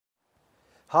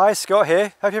Hi, Scott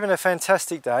here. Hope you're having a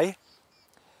fantastic day.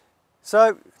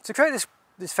 So, to create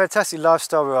this fantastic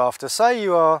lifestyle we're after, say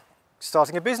you are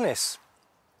starting a business.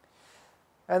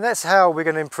 And that's how we're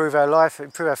going to improve our life,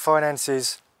 improve our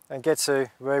finances, and get to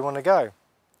where we want to go.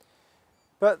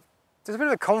 But there's a bit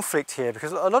of a conflict here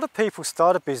because a lot of people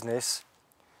start a business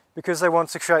because they want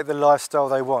to create the lifestyle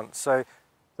they want. So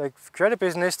they create a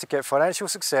business to get financial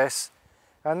success,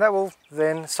 and that will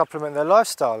then supplement their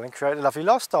lifestyle and create a lovely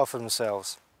lifestyle for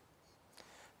themselves.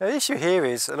 Now the issue here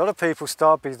is a lot of people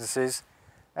start businesses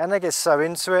and they get so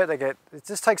into it, it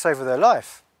just takes over their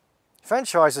life.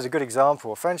 Franchise is a good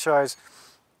example. A franchise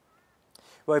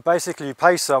where basically you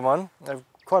pay someone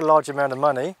quite a large amount of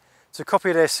money to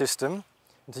copy their system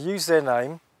and to use their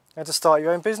name and to start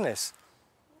your own business.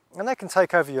 And that can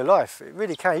take over your life. It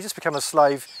really can. You just become a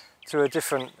slave to a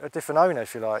different owner,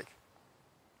 if you like.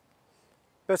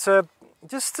 But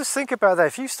just think about that.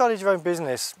 If you started your own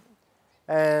business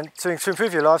and to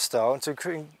improve your lifestyle and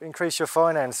to increase your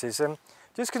finances,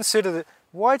 just consider that,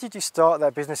 why did you start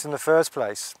that business in the first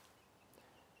place?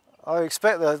 I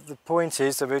expect that the point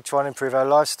is that we're trying to improve our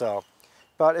lifestyle.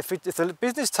 But if the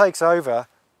business takes over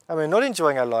and we're not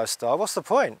enjoying our lifestyle, what's the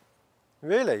point?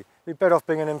 Really? We're better off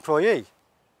being an employee,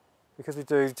 because we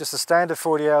do just a standard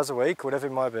 40 hours a week, whatever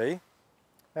it might be,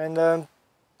 and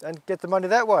get the money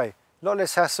that way. A lot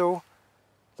less hassle,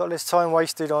 a lot less time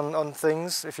wasted on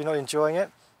things if you're not enjoying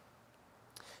it.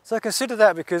 So consider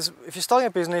that, because if you're starting a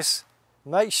business,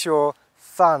 make sure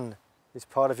fun is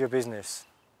part of your business.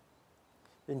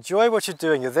 Enjoy what you're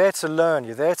doing. You're there to learn,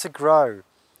 you're there to grow.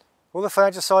 All the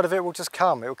financial side of it will just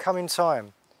come. It will come in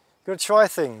time. You've got to try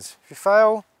things. If you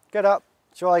fail, get up,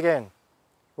 try again.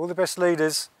 All the best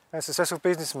leaders and successful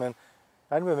businessmen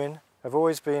and women have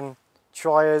always been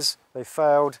triers. They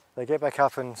failed, they get back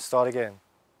up and start again.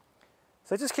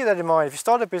 So just keep that in mind. If you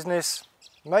start a business,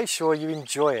 make sure you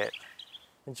enjoy it.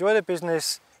 Enjoy the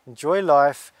business, enjoy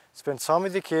life, spend time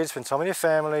with your kids, spend time with your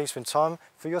family, spend time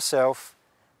for yourself,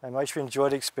 and make sure you enjoy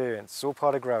the experience. It's all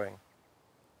part of growing.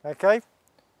 Okay?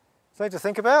 Something to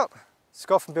think about?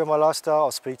 Scott from Build My Lifestyle.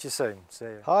 I'll speak to you soon. See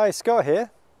you. Hi, Scott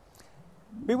here.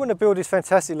 We want to build this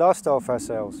fantastic lifestyle for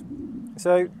ourselves.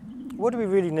 So what do we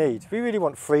really need? We really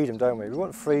want freedom, don't we? We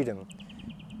want freedom.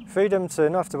 Freedom to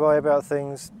not have to worry about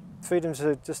things, freedom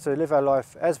to just to live our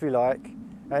life as we like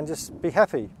and just be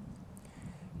happy.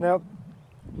 Now,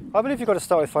 I believe you've got to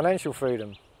start with financial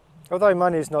freedom. Although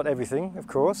money is not everything, of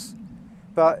course,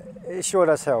 but it sure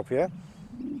does help, yeah?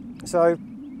 So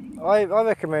I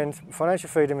recommend financial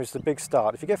freedom is the big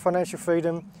start. If you get financial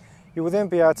freedom, you will then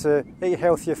be able to eat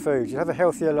healthier food, you'll have a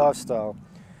healthier lifestyle,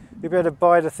 you'll be able to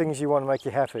buy the things you want to make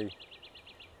you happy.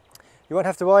 You won't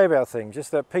have to worry about things,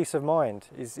 just that peace of mind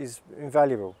is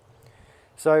invaluable.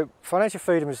 So financial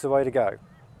freedom is the way to go.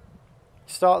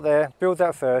 Start there, build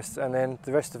that first, and then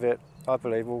the rest of it, I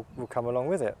believe, will come along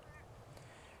with it.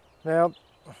 Now,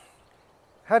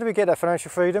 how do we get that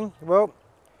financial freedom? Well,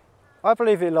 I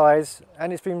believe it lies,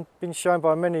 and it's been shown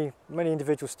by many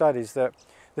individual studies, that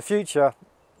the future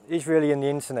is really in the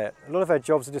internet. A lot of our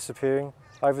jobs are disappearing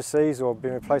overseas or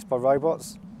being replaced by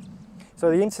robots. So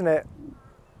the internet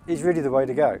is really the way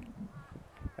to go.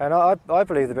 And I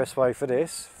believe the best way for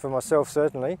this, for myself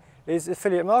certainly, is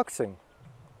affiliate marketing.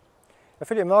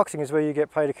 Affiliate marketing is where you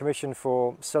get paid a commission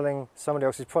for selling somebody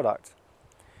else's product.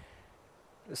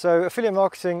 So affiliate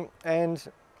marketing,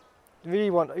 and really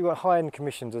you want high-end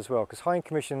commissions as well, because high-end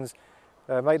commissions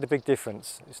make the big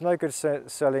difference. It's no good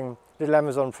selling little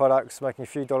Amazon products, making a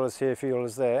few dollars here, a few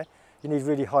dollars there. You need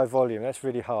really high volume. That's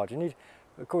really hard. You need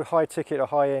called high-ticket or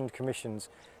high-end commissions,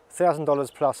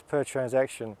 $1,000 plus per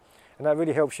transaction, and that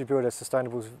really helps you build a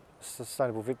sustainable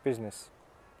business.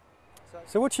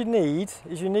 So what you need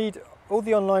is all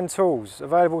the online tools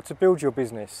available to build your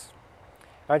business,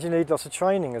 and you need lots of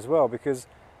training as well, because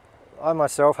I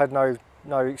myself had no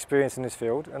experience in this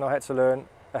field, and I had to learn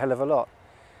a hell of a lot.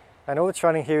 And all the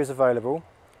training here is available.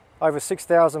 Over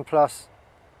 6,000 plus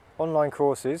online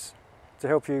courses to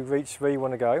help you reach where you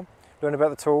want to go. Learn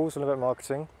about the tools, learn about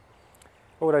marketing,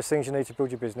 all those things you need to build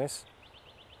your business.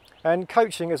 And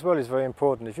coaching as well is very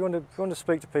important. If you want to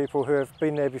speak to people who have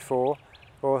been there before,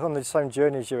 or on the same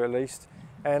journey as you at least,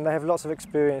 and they have lots of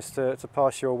experience to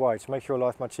pass your way, to make your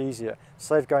life much easier,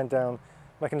 save going down,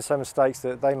 making the same mistakes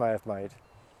that they may have made.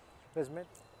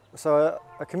 So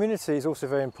a community is also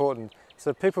very important.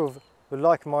 So people who are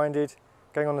like-minded,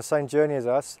 going on the same journey as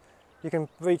us, you can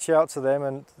reach out to them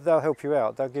and they'll help you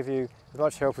out. They'll give you as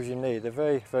much help as you need. They're a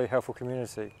very, very helpful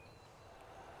community.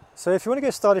 So if you want to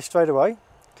get started straight away,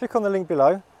 click on the link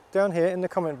below. Down here in the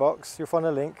comment box, you'll find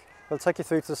a link. It'll take you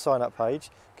through to the sign-up page.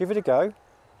 Give it a go.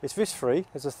 It's risk-free.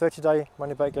 There's a 30-day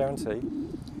money-back guarantee.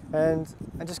 and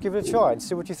just give it a try and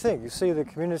see what you think. You see the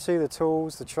community, the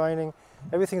tools, the training,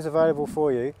 everything's available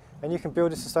for you, and you can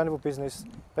build a sustainable business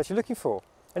that you're looking for.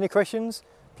 Any questions,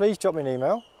 please drop me an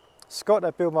email,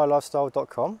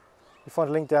 scott@buildmylifestyle.com. You'll find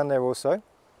a link down there also,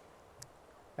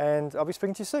 and I'll be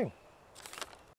speaking to you soon.